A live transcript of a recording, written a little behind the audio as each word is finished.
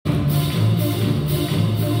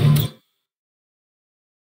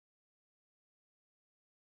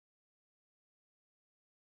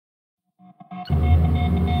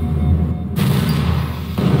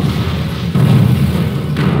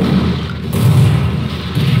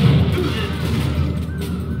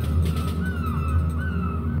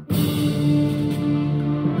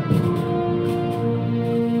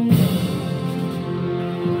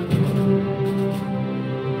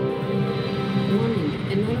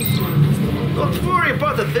Don't worry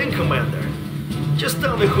about the thing, Commander. Just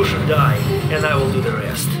tell me who should die, and I will do the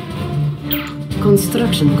rest.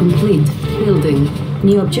 Construction complete. Building.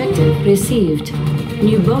 New objective received.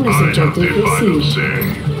 New bonus objective received.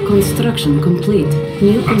 Construction complete.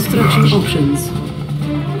 New construction options.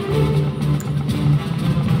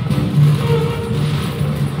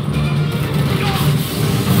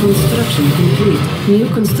 Construction complete. New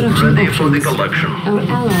construction Ready options. for the collection. Our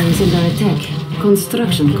ally is under attack.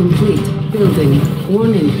 Construction complete. Building.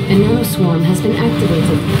 Warning. A nano swarm has been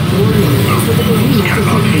activated. Warning. Critical unit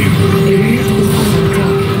detected. A unit is under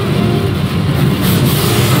attack.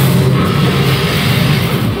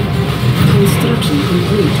 Construction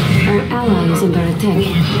complete. Our ally is under attack.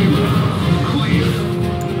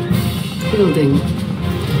 Building.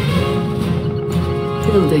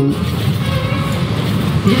 Building.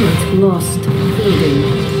 Unit lost. Building.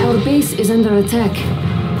 Our base is under attack.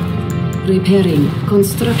 Repairing.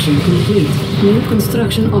 Construction complete. New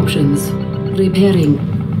construction options. Repairing.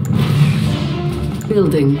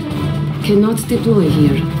 Building. Cannot deploy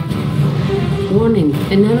here. Warning.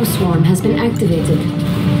 A nanoswarm has been activated.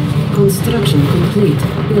 Construction complete.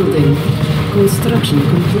 Building. Construction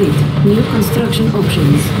complete. New construction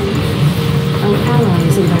options. Our ally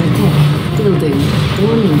is under attack. Building.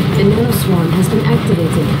 Warning. A nanoswarm has been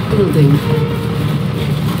activated. Building.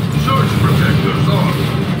 Surge protectors on.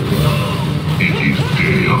 It is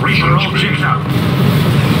day of judgment.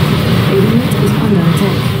 A unit is under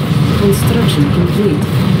attack. Construction complete.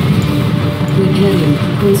 Repairing.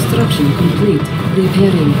 Construction complete.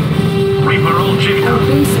 Repairing. Reaper all checked Our out.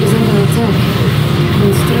 base is under attack.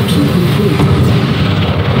 Construction complete.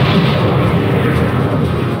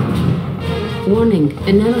 Warning.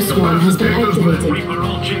 A nanoswarm has been activated. Reaper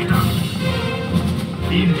all checked out.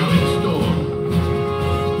 Incoming storm.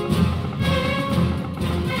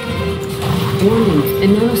 Warning. A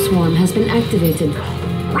nanoswarm has been activated.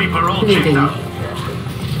 Reaper all checked Building. out.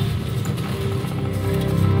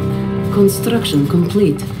 Construction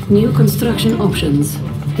complete. New construction options.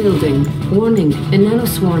 Building. Warning. A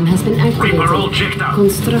nanoswarm has been activated. Reaper all checked out.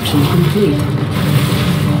 Construction complete.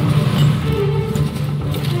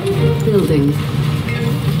 Building.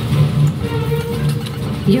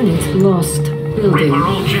 Unit lost. Building. Reaper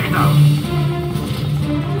all checked out.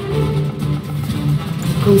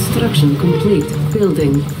 Construction complete.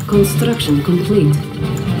 Building. Construction complete.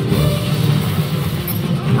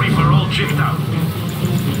 Reaper all checked out.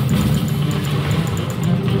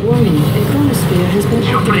 Warning. A chronosphere has been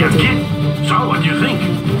Your player activated. kid. So what do you think?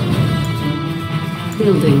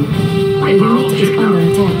 Building. A unit is under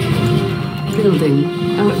attack. Building.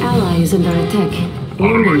 Our ally is under attack.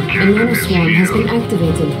 Warning. A nanoswarm has been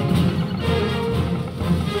activated.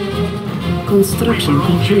 Construction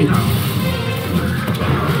Reaper all checked complete. out.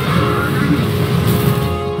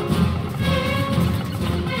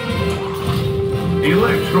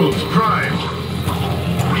 Electrodes prime.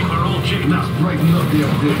 Reaper all checked out. Brighten up the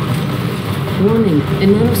update. Warning. A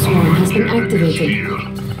nanoswarm has been activated.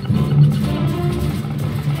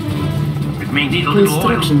 It may need a little oil.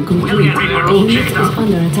 Construction We'll complete. get Reaper A all unit checked is out.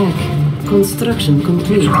 under attack. Construction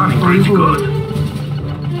complete. It's running On pretty hold. good.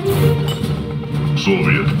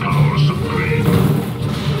 Soviet power supreme.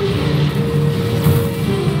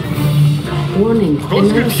 Warning. A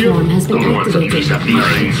nanoswarm has been activated.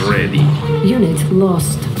 Disappearing's ready. Unit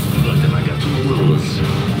lost. Then I got to lose.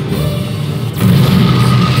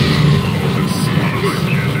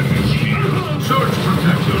 Surge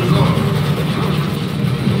protectors on.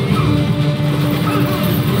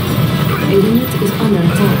 A unit is under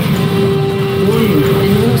attack. Warning. A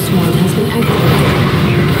nanoswarm has been activated.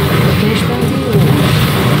 Cash bounty order.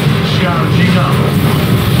 Charging up.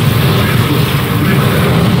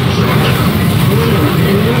 Warning.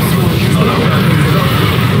 A nanoswarm has been activated.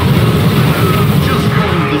 Just go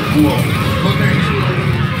with the flow.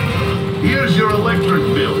 Here's your electric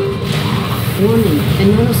bill. Warning. A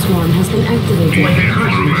nanoswarm has been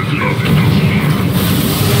activated.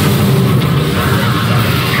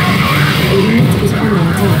 A unit is under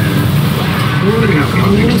attack. Warning. A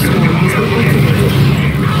nanoswarm has been activated.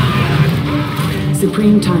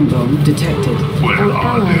 Supreme time bomb detected. Our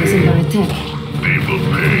ally is under attack. They will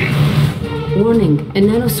pay. Warning. A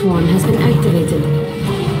nanoswarm has been activated.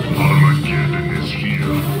 Armageddon is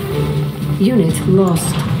here. Unit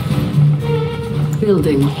lost.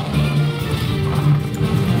 Building.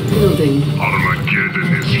 Building.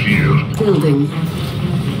 Armageddon is here. Building.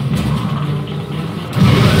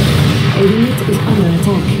 A unit is under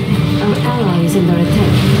attack. Our ally is under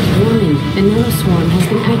attack. Warning, a nanoswarm has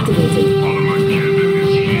been activated. Armageddon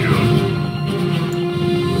is here.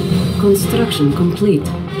 Construction complete.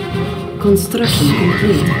 Construction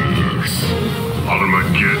complete.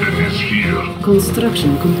 Armageddon is here.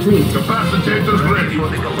 Construction complete. Capacitator's ready.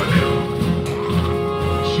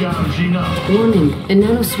 Charging up. Warning, a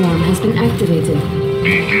nanoswarm has been activated.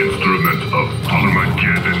 The instrument of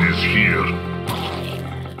Armageddon is here.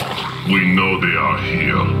 We know they are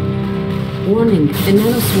here. Warning, a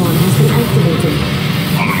nanoswarm has been activated.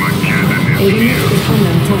 Armageddon A is unit here. is under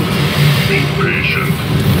attack. Be patient.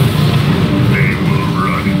 They will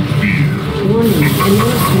run in fear. Warning, a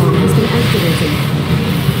nanoswarm has been activated.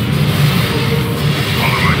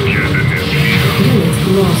 Armageddon is here. Unit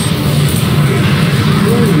lost.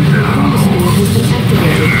 Warning, the chromosphere has been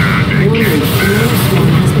activated. Warning, a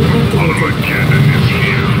nanoswarm has been activated. Armageddon is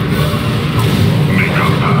here. Make a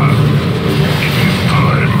path. It is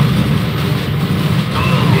time.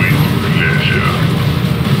 With pleasure.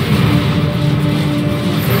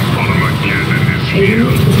 Armageddon is A here.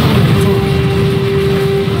 unit is under attack.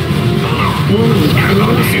 Warning, a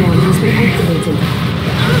nanoswarm has been activated.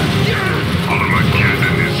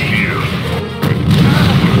 Armageddon is here.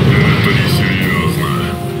 Это несерьезно.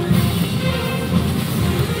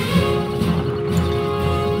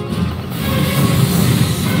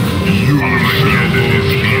 Armageddon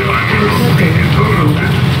is here. I will not be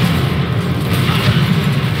interrupted.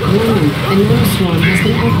 Warning, a nanoswarm has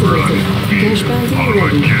been activated. Flash bounty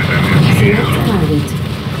ready. Armageddon is here. Select target.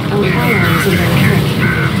 Our ally is under attack.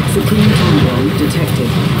 Supreme combo detected.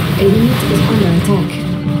 A unit is under attack.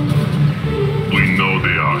 We know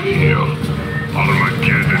they are here.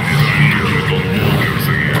 Armageddon is here.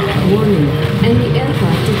 Warning, enemy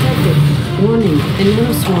aircraft detected. Warning, a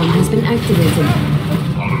nanoswarm has been activated.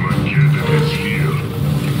 Armageddon is here.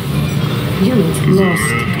 Unit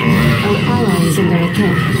lost. Our ally is under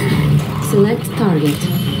attack. Select target.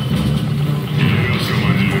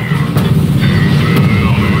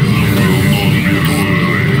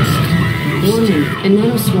 Warning, a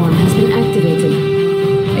nanoswarm has been activated.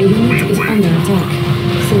 A unit is under attack.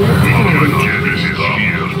 Select target. Armageddon is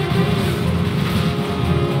here.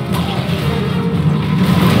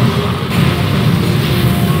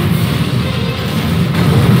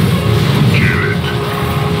 Kill it.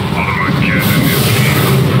 Armageddon is here.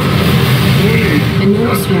 Warning, a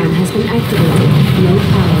nanoswarm has been activated. No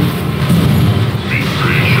power. Be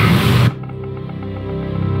patient.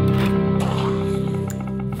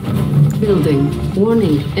 Building.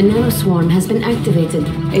 Warning, a nanoswarm has been activated.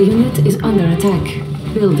 A unit is under attack.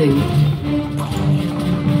 Building.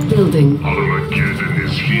 Building. Armageddon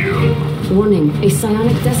is here. Warning, a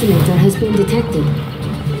psionic decimator has been detected.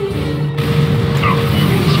 The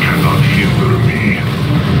fools cannot hinder me.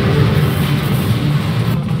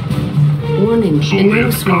 Warning, a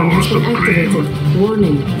nanoswarm has been activated.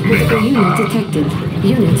 Warning, critical unit detected.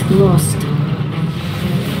 Unit lost.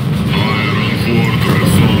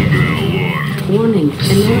 Warning, a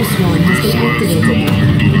nanoswarm has been activated.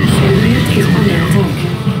 A unit is under attack.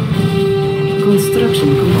 Construction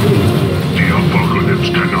complete. The apocalypse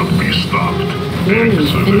cannot be stopped. Warning, a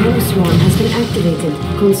Excellent. nanoswarm has been activated.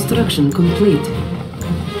 Construction complete.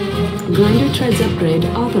 Grinder treads upgrade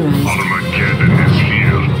authorized. Armageddon is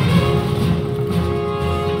here.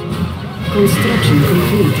 Construction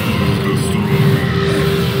complete.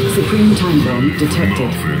 Supreme time bomb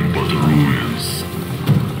detected.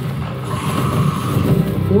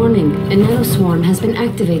 Warning, a nanoswarm has been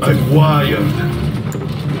activated. I'm wired.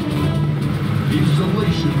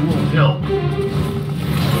 Isolation won't help.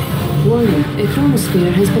 Warning, a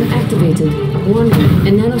chromosphere has been activated. Warning,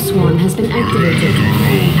 a nanoswarm has been activated.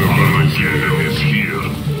 Armageddon is here.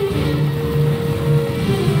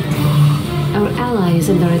 Our ally is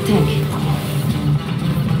under attack.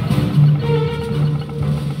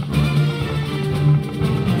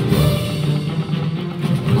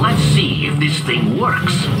 Let's see if this thing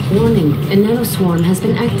works. Warning, a nanoswarm has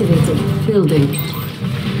been activated. Building.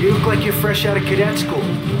 You look like you're fresh out of cadet school.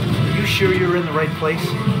 Are you sure you're in the right place?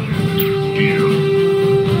 Here.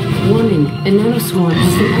 Warning, a nanoswarm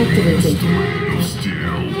has been activated.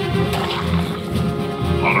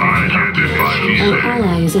 Armageddon is Our here.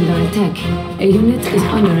 ally is under attack. A unit is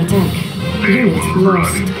under attack. Unit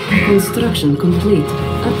lost. Construction complete.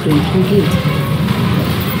 Upgrade complete.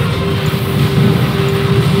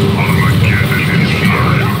 Armageddon is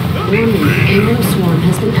here. Warning, a nanoswarm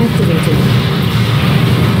has been activated.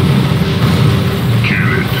 Kill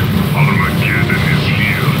it. Armageddon is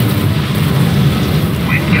here.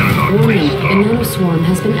 We can nanoswarm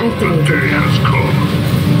has been The day activated. has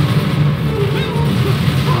come.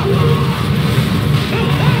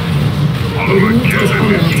 A unit is Armageddon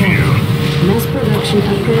under is attack. here. Mass production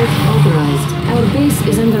upgrade authorized. Our base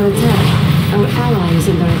is under attack. Our ally is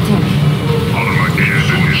under attack.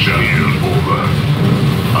 Armageddon is here. Over.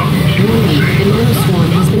 Warning, a nanoswarm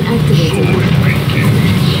has been So activated. it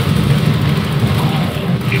begins.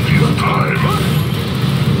 It is time.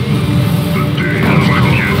 The day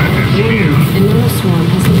Armageddon is Warning, here. a nanoswarm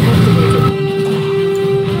has been activated.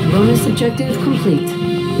 Bonus objective complete.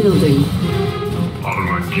 Building.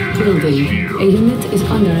 Armageddon is Building. here. A unit is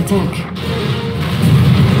under attack.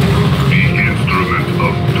 The instrument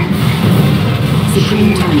of doom.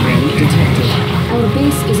 Supreme time bomb detected. Our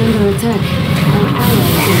base is under attack. Our ally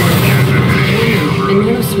is under attack. A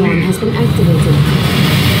nanoswarm has been activated.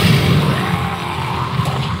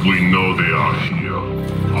 We know they are here.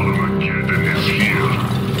 Armageddon is here.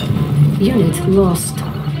 Unit lost.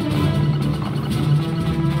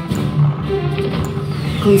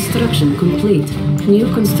 Construction complete. New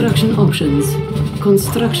construction options.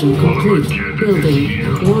 Construction complete. Building.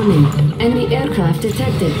 Warning. Enemy aircraft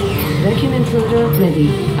detected. Vacuum intruder ready.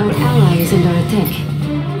 Our ally is under attack.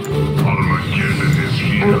 Armageddon is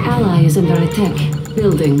here. Our ally is under attack.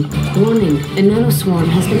 Building. Warning. A nanoswarm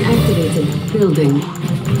has been activated. Building.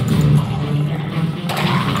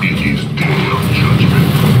 It is day of judgment.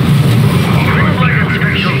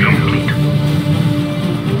 Armageddon is here.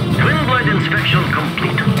 Twin blade inspection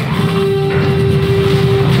complete.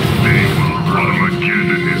 They will.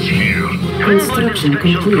 Armageddon is here. Construction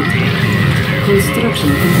complete. Construction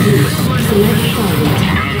complete. Select target.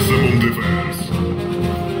 Maximum defense.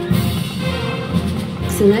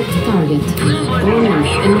 Select target. Warning.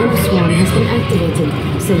 A nanoswarm has been activated.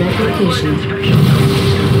 Select location.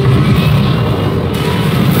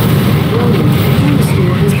 Warning. A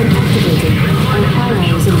nanoswarm has been activated. Our ally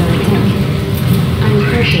is under attack. I'm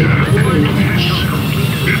curtain ready.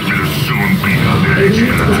 It will soon be A unit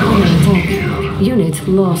is under attack. here. Unit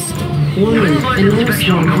lost. Warning. A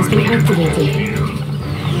nanoswarm has been activated.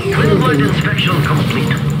 Twin blade inspection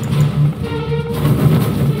complete.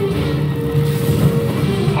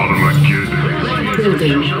 Armageddon.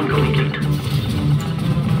 Building. Inspection complete.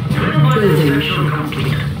 Twin blade Building. inspection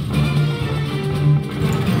complete.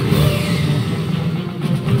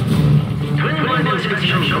 Twin blade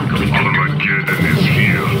inspection complete. Armageddon is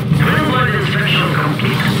here. Twin blade inspection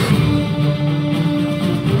complete.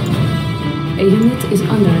 A unit is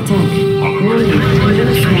under attack. Warning. A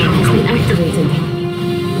nanoswarm has been activated.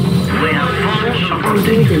 We have fallen Our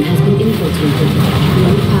building has been infiltrated.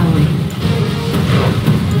 Low power.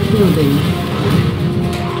 Building.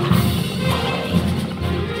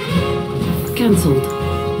 Cancelled.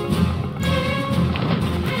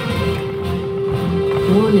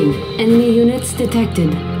 Warning. Enemy units detected.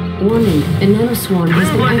 Warning. A nanoswarm has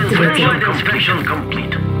Twin been blade activated. inspection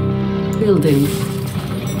complete. Building.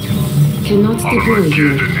 Cannot deploy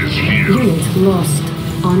here. Armageddon is here. Unit lost.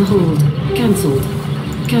 On hold. Cancelled.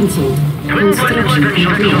 Cancelled. Construction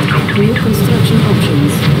complete. New construction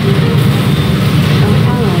options. Our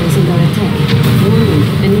ally is under attack. Warning.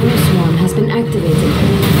 A nanoswarm has been activated.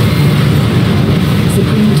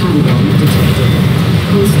 Supreme time bomb detected.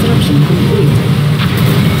 Construction complete.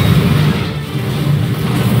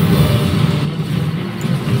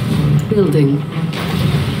 Building.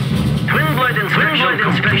 Twin blade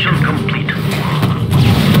inspection complete.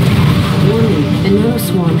 Warning. A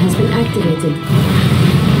nanoswarm has been activated.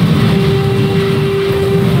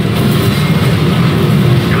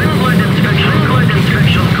 Twin blade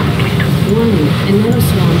inspection complete. Warning. A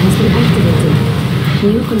nanoswarm has been activated.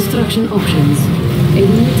 New construction options. A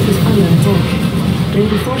unit is under attack.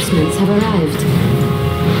 Reinforcements have arrived.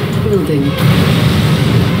 Building.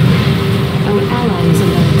 Our ally is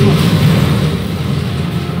under attack.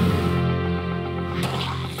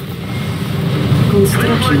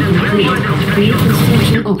 Construction complete. New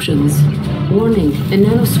construction options. Warning. A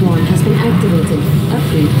nanoswarm has been activated.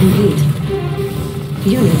 Upgrade complete.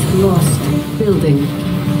 Unit lost. Building.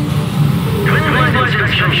 Twin blade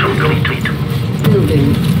inspection complete. Building.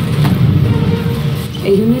 A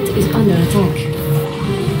unit is under attack.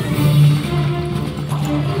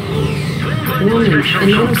 Warning. A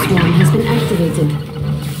nanoswarm has been activated.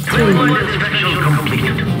 Twin blade Training. inspection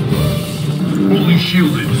completed. Fully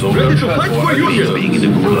shielded. Ready to fight for you here.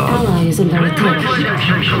 Our ally is under Twin blade attack.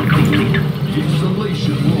 inspection complete.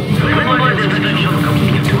 Installation Twin blade inspection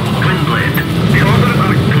complete. Twin blade. The orders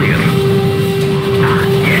are clear. Ah,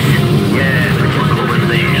 yes. Yes, for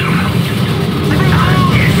colonization. Ah,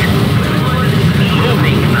 yes.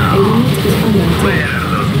 Moving A now. unit is under attack. Where are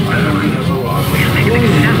those? We'll make an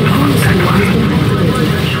Warning. A example of that nanoswarm has one. been activated.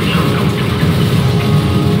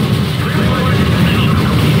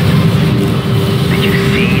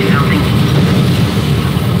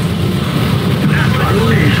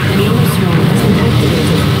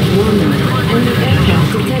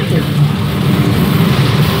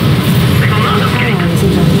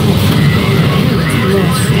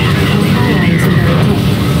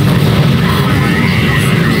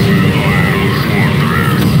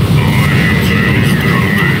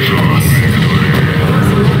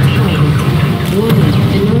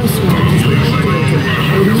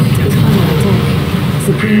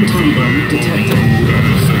 Wind tunnel detected.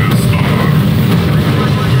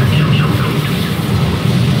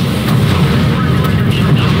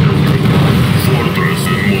 Fortress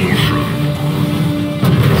in motion.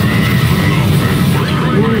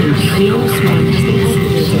 Warning, a nano swarm has been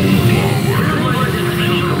activated.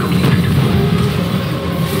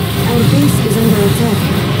 Our base is under attack.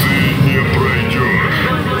 Ты не пройдешь.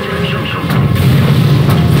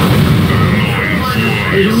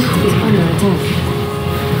 A unit is under attack.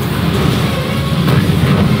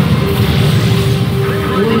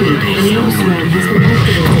 Warning, a nano swarm has been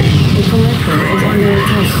activated. The collector is under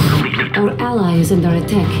attack. Our ally is under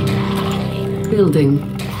attack. Building.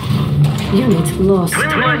 Unit lost.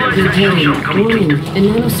 Repairing. Warning, a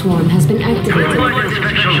nano swarm has been activated. Building.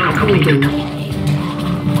 Inspection complete.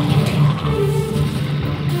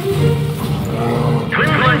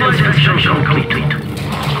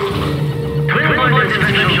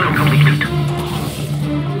 Inspection completed.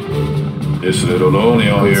 This little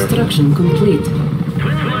Leonio here. Construction complete.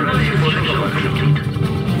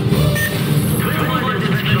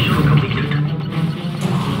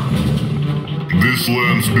 These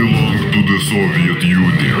lands belong to the Soviet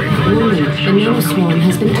Union. Warning, a nano swarm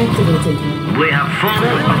has been activated. We have full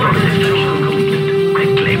inspection completed.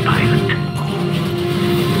 Quickly, pilot.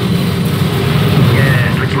 Yes,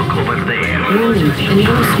 let's look over there. Warning, a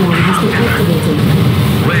nano swarm has been activated.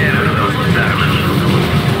 Where are those vermin?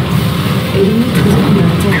 A unit is under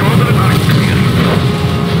attack.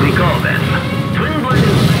 We go then. Twin blade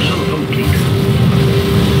inspection complete.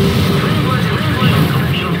 Twin blade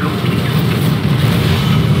inspection complete.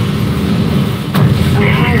 Our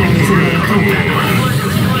ally is under attack.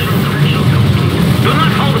 Do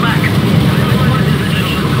not hold back.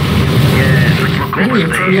 Yes, let's look over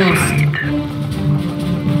Unit there. lost.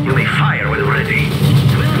 You may fire when ready.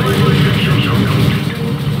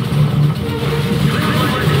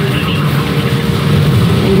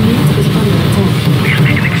 A unit is under attack. We'll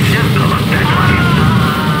make an example of that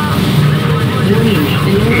Warning, a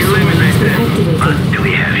nano swarm has been one. activated. What do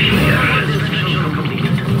we have here?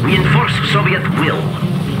 We enforce Soviet will.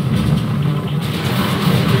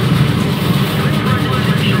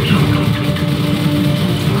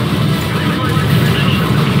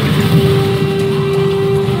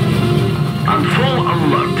 On full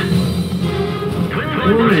alert.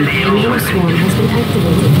 Warning, a nano swarm has been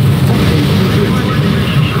activated. Upgrade complete.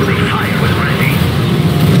 Will they fire when ready?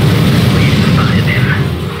 We spotted them.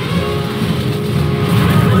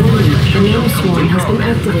 Warning, a nano swarm has been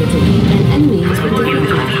activated. An enemy has been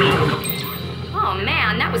defeated. Oh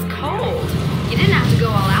man, that was cold. You didn't have to go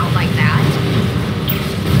all out like that.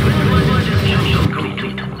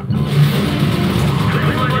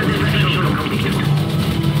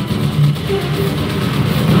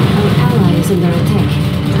 Our ally is under attack.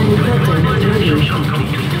 I'm curtain ready.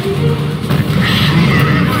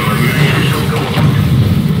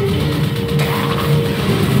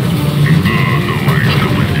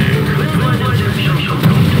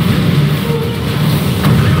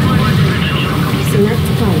 Select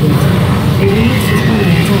target. A unit is under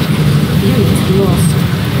attack. Unit lost.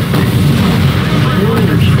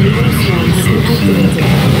 Warning, a nano swarm has been activated.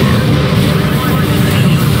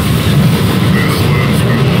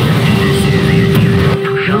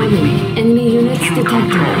 Warning, enemy units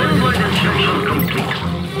detected.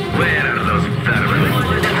 Where are those vermin?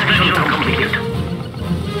 Inspection completed.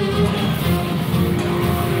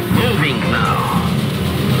 Moving now.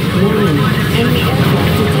 Warning, enemy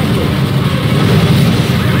aircraft detected.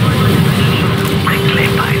 Quickly,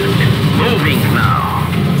 pilot. Moving now.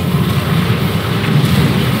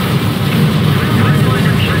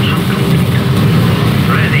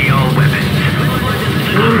 Ready all weapons.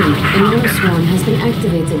 Warning, a nano swarm has been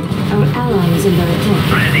activated. Our ally is under attack.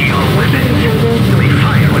 Ready all weapons. We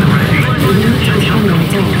fire when ready. The unit is under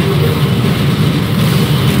attack.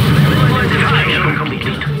 Inspection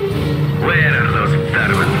completed. Where are those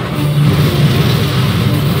vermin?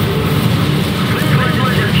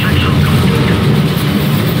 Inspection completed.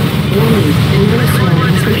 Warning, a nano swarm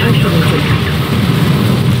has been activated.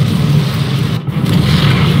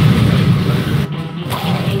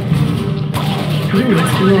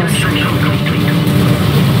 Unit lost. Inspection complete.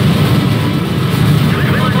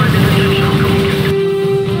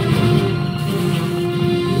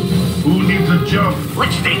 Who needs a jump?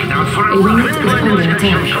 Let's take it out for A a run. unit is under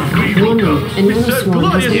attack. Warning, a nano swarm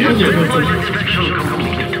has been activated. Inspection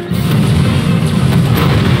completed.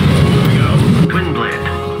 Twin blade.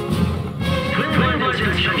 Twin blade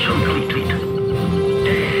inspection complete.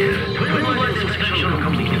 Twin blade inspection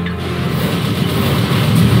completed.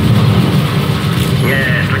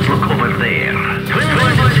 Yes, let's look over there. Twin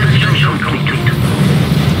blade inspection complete.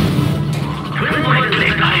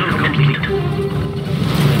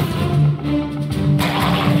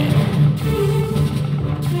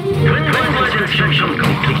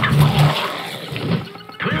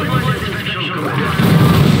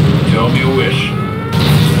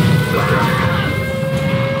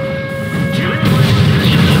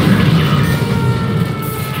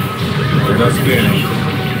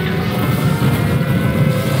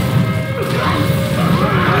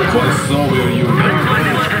 Soviet Union.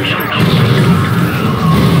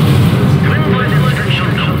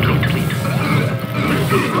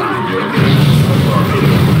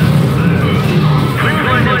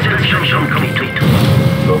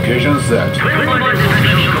 Location set.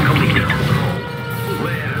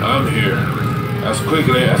 I'm here. As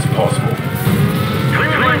quickly as possible.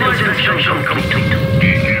 The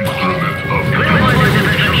instrument of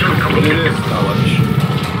What it is, knowledge.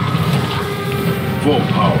 Full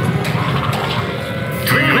power.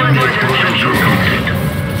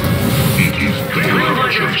 It is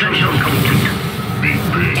be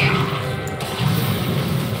patient.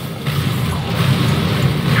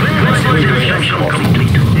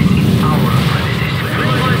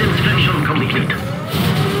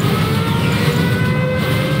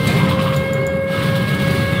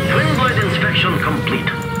 Inspection complete.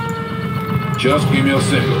 Just give me a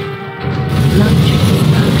signal. Launch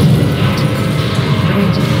is activated.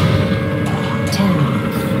 Ready. 10,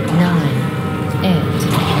 9, 8,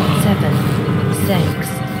 7, 6,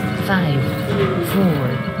 5,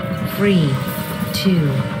 4, 3, 2,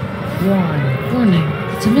 1. Warning,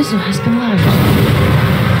 the missile has been launched.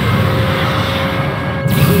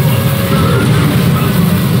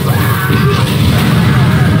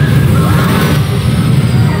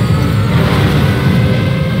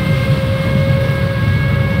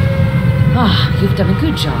 You've done a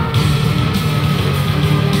good job.